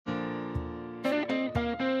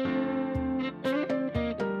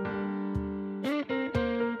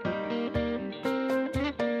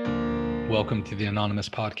Welcome to the Anonymous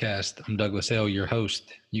Podcast. I'm Douglas L., your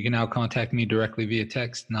host. You can now contact me directly via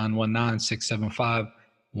text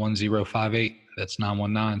 919-675-1058. That's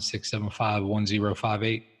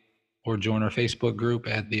 919-675-1058. Or join our Facebook group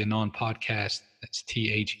at the Anon Podcast. That's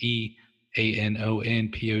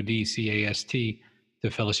TheAnonPodcast to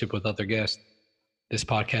fellowship with other guests. This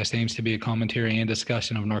podcast aims to be a commentary and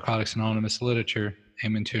discussion of Narcotics Anonymous literature,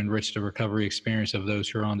 aiming to enrich the recovery experience of those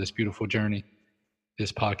who are on this beautiful journey.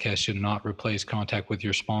 This podcast should not replace contact with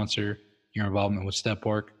your sponsor, your involvement with step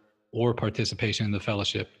work, or participation in the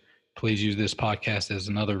fellowship. Please use this podcast as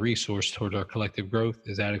another resource toward our collective growth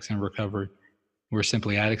as addicts in recovery. We're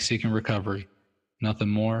simply addicts seeking recovery, nothing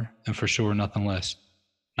more, and for sure, nothing less.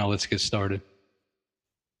 Now let's get started.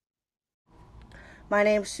 My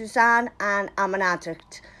name's Suzanne and I'm an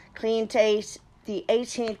addict. Clean date, the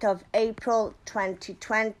 18th of April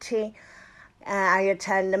 2020. I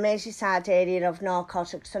attend the Merseyside area of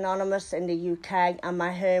Narcotics Anonymous in the UK, and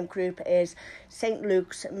my home group is St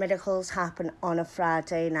Luke's Miracles Happen on a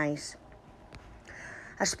Friday night.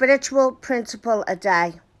 A spiritual principle a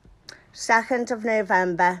day. 2nd of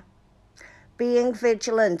November. Being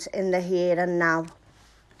vigilant in the here and now.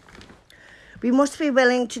 We must be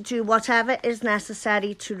willing to do whatever is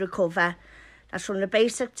necessary to recover. That's from the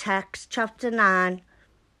basic text, chapter 9.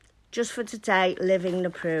 Just for today, living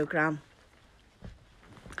the programme.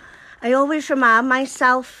 I always remind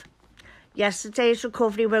myself, yesterday's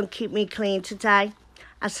recovery won't keep me clean today.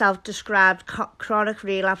 A self-described chronic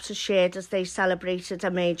relapse is shared as they celebrated a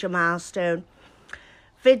major milestone.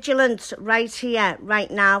 Vigilance right here, right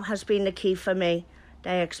now, has been the key for me,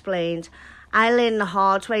 they explained. I learned the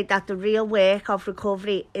hard way that the real work of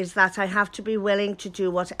recovery is that I have to be willing to do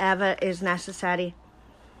whatever is necessary.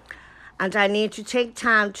 And I need to take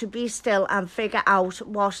time to be still and figure out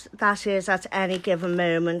what that is at any given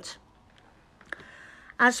moment.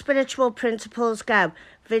 As spiritual principles go,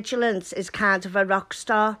 vigilance is kind of a rock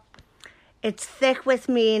star. It's thick with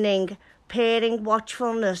meaning, pairing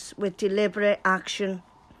watchfulness with deliberate action.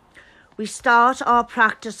 We start our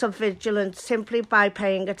practice of vigilance simply by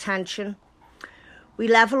paying attention. We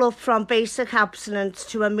level up from basic abstinence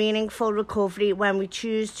to a meaningful recovery when we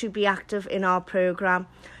choose to be active in our programme,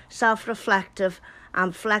 self-reflective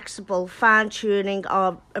and flexible, fine-tuning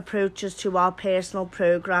our approaches to our personal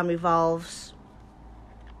programme evolves.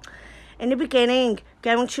 In the beginning,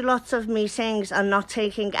 going to lots of meetings and not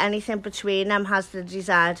taking anything between them has the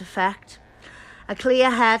desired effect. A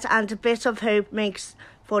clear head and a bit of hope makes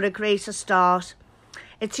for a greater start.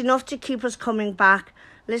 It's enough to keep us coming back.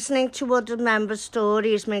 Listening to other members'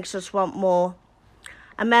 stories makes us want more.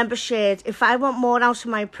 A member shared, if I want more out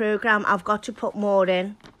of my programme, I've got to put more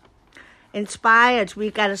in. Inspired,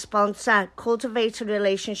 we get a sponsor, cultivate a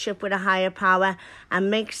relationship with a higher power,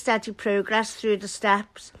 and make steady progress through the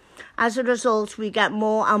steps. As a result, we get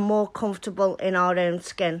more and more comfortable in our own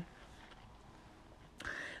skin.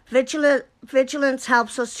 Vigilance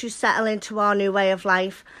helps us to settle into our new way of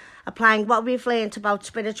life, applying what we've learned about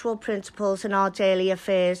spiritual principles in our daily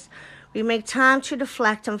affairs. We make time to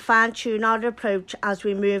reflect and fine-tune our approach as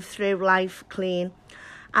we move through life clean.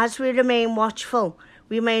 As we remain watchful,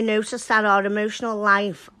 we may notice that our emotional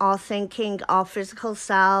life, our thinking, our physical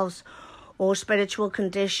selves, or spiritual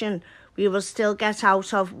condition, we will still get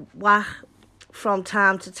out of whack from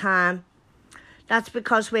time to time. That's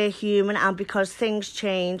because we're human and because things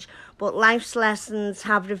change, but life's lessons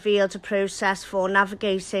have revealed a process for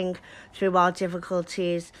navigating through our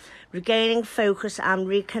difficulties, regaining focus and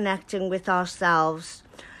reconnecting with ourselves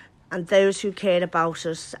and those who care about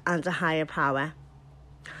us and a higher power.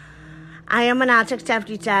 I am an addict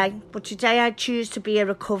every day, but today I choose to be a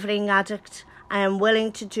recovering addict. I am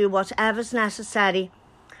willing to do whatever's necessary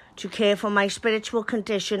to care for my spiritual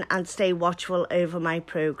condition and stay watchful over my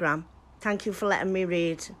programme. Thank you for letting me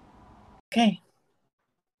read. Okay.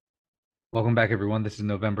 Welcome back, everyone. This is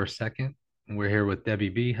November 2nd, and we're here with Debbie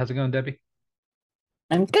B. How's it going, Debbie?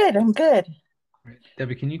 I'm good. Great.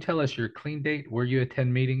 Debbie, can you tell us your clean date, where you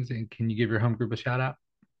attend meetings, and can you give your home group a shout out?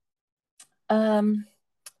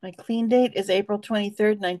 My clean date is April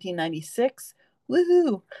 23rd, 1996.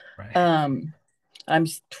 Woohoo. Right. I'm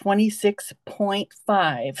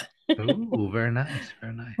 26.5. Oh, very nice.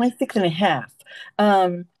 Very nice.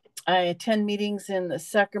 26.5. I attend meetings in the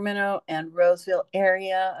Sacramento and Roseville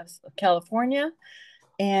area of California.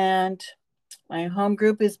 And my home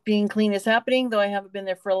group is Being Clean is Happening, though I haven't been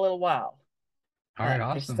there for a little while. All right,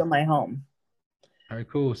 awesome. It's still my home. All right,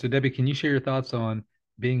 cool. So, Debbie, can you share your thoughts on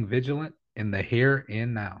being vigilant in the here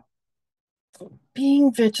and now?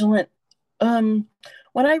 Being vigilant. When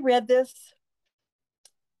I read this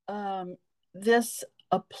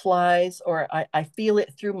applies, or I feel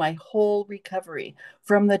it through my whole recovery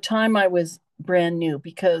from the time I was brand new.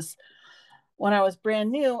 Because when I was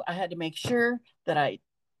brand new, I had to make sure that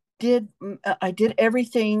did I did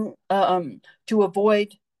everything to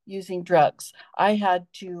avoid using drugs. I had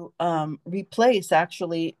to replace,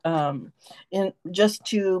 actually, in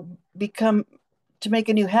just become to make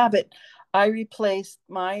a new habit. I replaced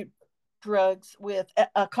my drugs with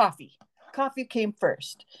coffee. Coffee came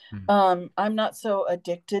first. Hmm. I'm not so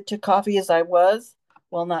addicted to coffee as I was.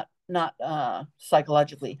 Well, not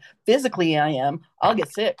psychologically. Physically, I am. I'll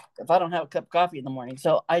get sick if I don't have a cup of coffee in the morning.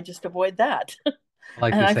 So I just avoid that. I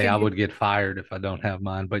like And to I say I figured, would get fired if I don't have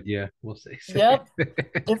mine, but yeah, we'll see. yep,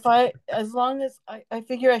 if I, as long as I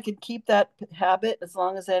figure I could keep that habit, as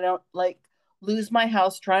long as I don't like lose my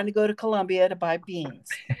house trying to go to Colombia to buy beans,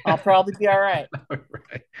 I'll probably be all right. All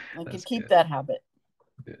right. I can That's keep good. that habit.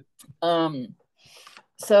 Good. Um,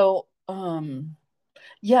 so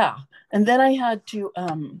yeah, and then I had to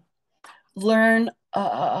learn.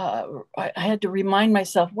 I had to remind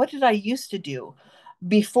myself, what did I used to do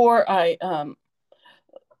before I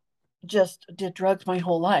just did drugs my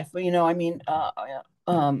whole life? I mean,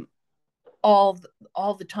 um, all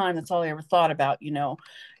all the time. That's all I ever thought about.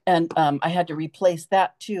 And I had to replace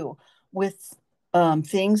that too with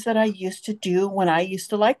things that I used to do when I used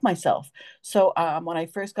to like myself. So when I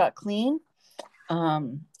first got clean,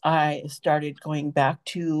 I started going back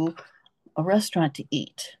to a restaurant to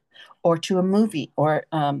eat, or to a movie, or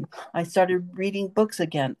I started reading books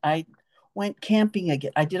again. I went camping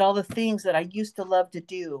again. I did all the things that I used to love to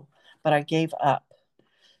do, but I gave up.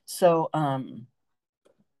 So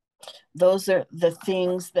those are the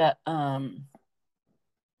things that I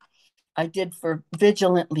did for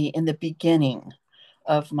vigilantly in the beginning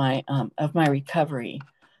of my recovery.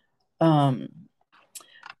 Um,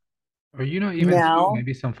 Or even too, Now,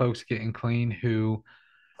 maybe some folks getting clean who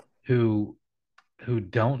who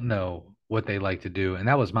don't know what they like to do. And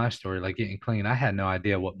that was my story, like getting clean. I had no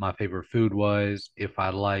idea what my favorite food was, if I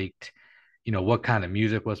liked, what kind of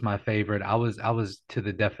music was my favorite. I was to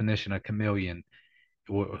the definition a chameleon.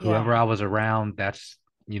 Whoever yeah, I was around, that's,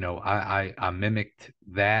 I mimicked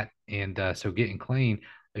that. And so getting clean,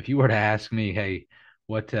 if you were to ask me, hey,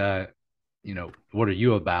 what what are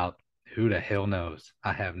you about? Who the hell knows?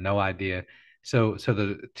 I have no idea. So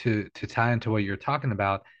to tie into what you're talking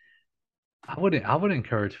about, I would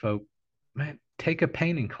encourage folk, man, take a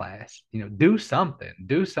painting class. Do something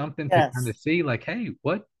to kind yes, of see, like, hey,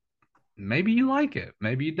 what? Maybe you like it,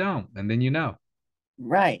 maybe you don't, and then you know.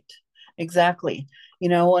 right, exactly.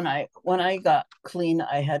 When I got clean,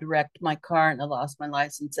 I had wrecked my car and I lost my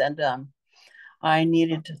license, and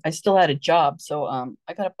I still had a job, so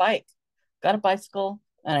I got a bike, got a bicycle,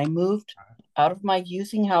 and I moved out of my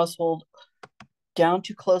using household down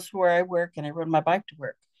to close to where I work, and I rode my bike to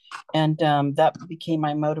work. And that became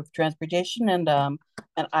my mode of transportation, and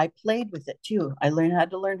I played with it too. I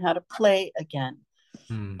learned how to play again.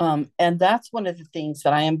 Hmm. And that's one of the things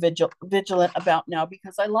that I am vigilant about now,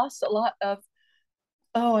 because I lost a lot of,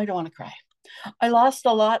 oh, I don't want to cry. I lost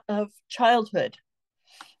a lot of childhood.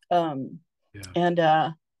 Um,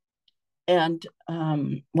 Yeah, and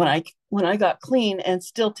when I got clean, and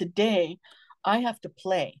still today, I have to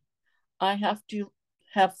play. I have to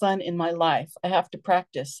have fun in my life. I have to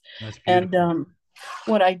practice. that's And beautiful.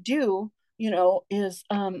 what I do, is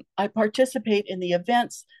I participate in the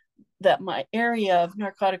events that my area of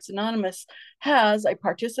Narcotics Anonymous has. I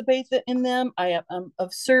participate in them. I am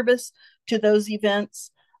of service to those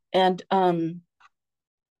events, and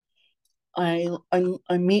I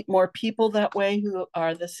meet more people that way who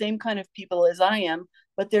are the same kind of people as I am,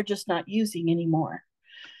 but they're just not using anymore.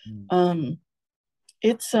 Hmm. Um,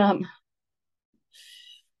 it's I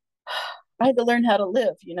had to learn how to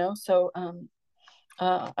live, so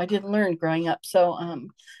I didn't learn growing up. So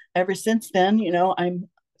ever since then, I'm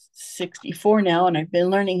 64 now, and I've been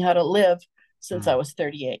learning how to live since I Hmm. was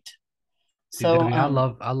 38. See, So Debbie, I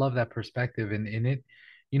love that perspective, and it,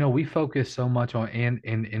 we focus so much on, and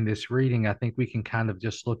in this reading, I think we can kind of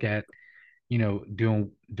just look at,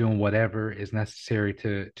 doing whatever is necessary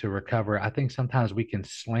to recover. I think sometimes we can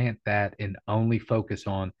slant that and only focus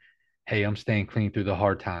on, hey, I'm staying clean through the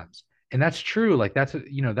hard times. And that's true. Like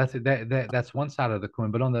that's one side of the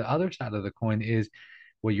coin. But on the other side of the coin is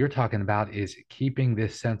what you're talking about, is keeping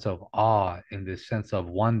this sense of awe and this sense of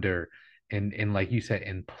wonder, and like you said,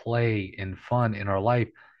 and play and fun in our life.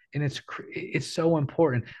 And it's so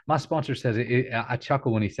important. My sponsor says it, I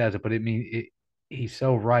chuckle when he says it, but it means it, he's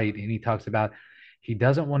so right. And he talks about, he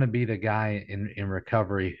doesn't want to be the guy in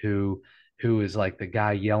recovery who is like the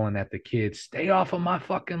guy yelling at the kids, stay off of my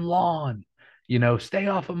fucking lawn, stay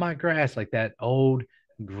off of my grass, like that old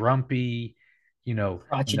grumpy,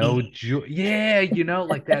 Crotchety. no joy. Yeah,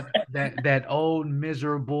 like that old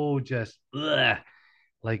miserable, just ugh.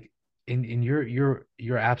 Like, and you're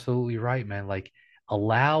absolutely right, man. Like,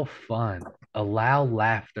 allow fun, allow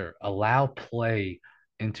laughter, allow play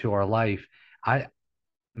into our life. I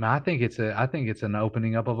I think it's an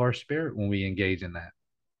opening up of our spirit when we engage in that.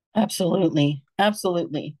 Absolutely.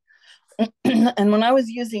 Absolutely. And when I was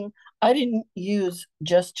using, I didn't use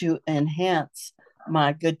just to enhance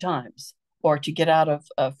my good times or to get out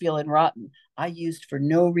of feeling rotten. I used for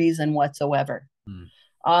no reason whatsoever. Hmm.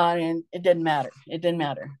 And it didn't matter. It didn't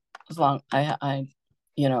matter as long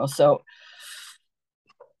so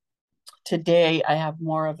today I have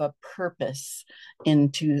more of a purpose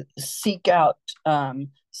in to seek out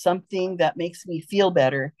something that makes me feel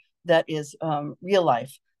better, that is real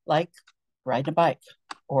life, like riding a bike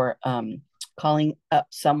or calling up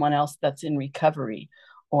someone else that's in recovery,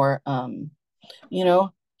 or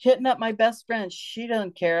hitting up my best friend. She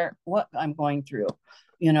doesn't care what I'm going through,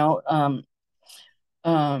 you know um,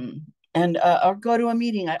 and I'll go to a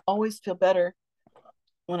meeting. I always feel better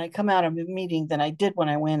when I come out of a meeting than I did when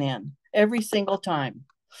I went in, every single time.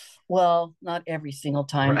 Well, not every single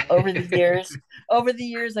time. Over the Right.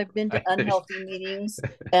 years, I've been to I understand. unhealthy meetings,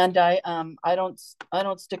 and I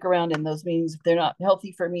don't stick around in those meetings. If they're not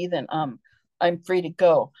healthy for me, then I'm free to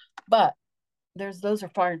go. But those are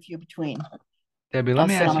far and few between. Debbie, let I'll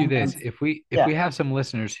me sit on ask my you this. hands. If we Yeah. have some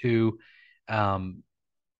listeners who um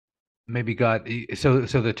maybe got so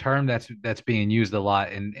the term that's being used a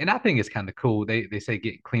lot, and I think it's kind of cool. They say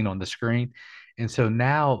get clean on the screen. And so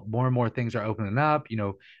now more and more things are opening up.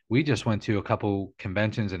 We just went to a couple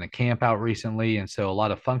conventions and a camp out recently, and so a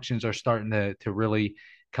lot of functions are starting to really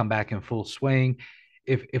come back in full swing.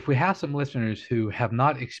 If we have some listeners who have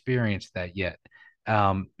not experienced that yet,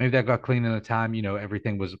 maybe that got clean in a time,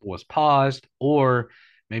 everything was paused, or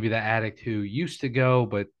maybe the addict who used to go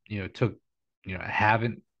but took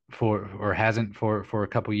haven't for or hasn't for a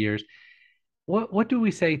couple years. What do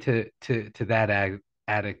we say to that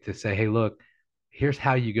addict to say, hey, look, here's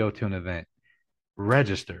how you go to an event: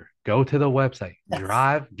 register, go to the website, Yes.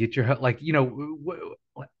 drive, get your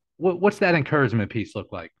what's that encouragement piece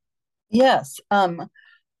look like? Yes. Um,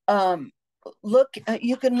 look,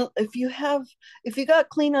 you can, if you got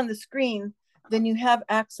clean on the screen, then you have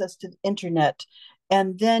access to the internet,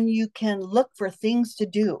 and then you can look for things to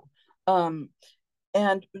do. Um,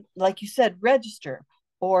 and like you said, register,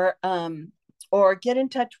 or get in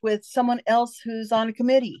touch with someone else who's on a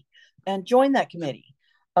committee and join that committee,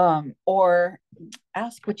 or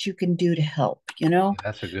ask what you can do to help. Yeah,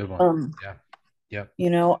 that's a good one. Um, Yeah. Yep.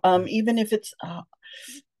 even if it's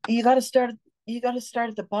you got to start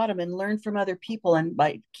at the bottom and learn from other people, and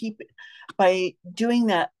by doing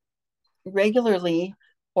that regularly,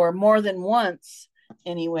 or more than once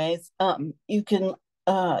anyways, uh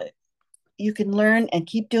you can learn and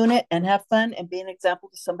keep doing it and have fun and be an example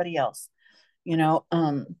to somebody else. you know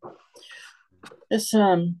um this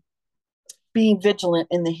being vigilant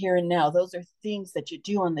in the here and now, those are things that you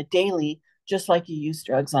do on the daily, just like you use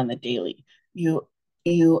drugs on the daily. You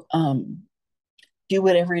you do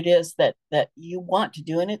whatever it is that you want to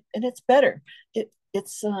do, and it's better.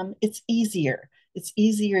 It's easier. It's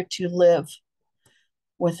easier to live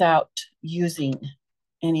without using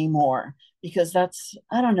anymore, because that's,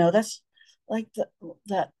 I don't know, that's like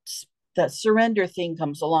that that surrender thing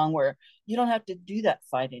comes along, where you don't have to do that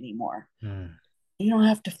fight anymore. Mm. You don't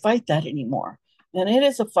have to fight that anymore. And it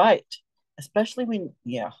is a fight, especially when,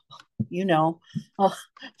 yeah, you know, uh,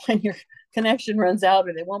 when your connection runs out,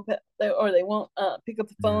 or they won't pick up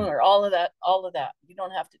the phone, Mm. or all of that. You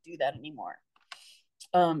don't have to do that anymore.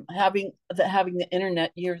 Having the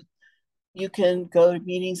internet, you can go to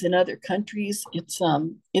meetings in other countries.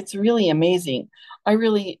 It's really amazing. I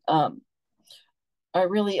really I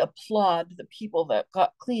really applaud the people that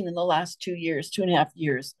got clean in the last 2 years, 2.5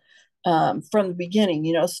 years, from the beginning.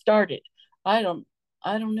 Started. I don't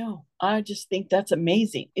I don't know. I just think that's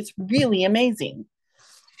amazing. It's really amazing.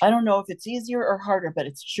 I don't know if it's easier or harder, but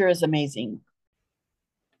it sure is amazing.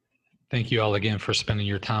 Thank you all again for spending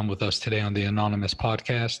your time with us today on the Anonymous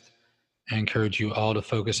Podcast. I encourage you all to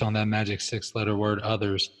focus on that magic 6-letter word,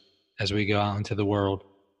 others, as we go out into the world.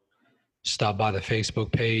 Stop by the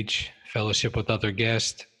Facebook page, Fellowship with Other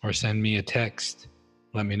Guests, or send me a text.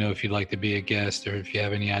 Let me know if you'd like to be a guest or if you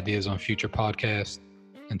have any ideas on future podcasts.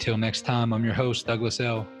 Until next time, I'm your host, Douglas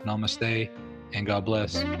L. Namaste, and God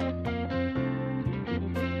bless.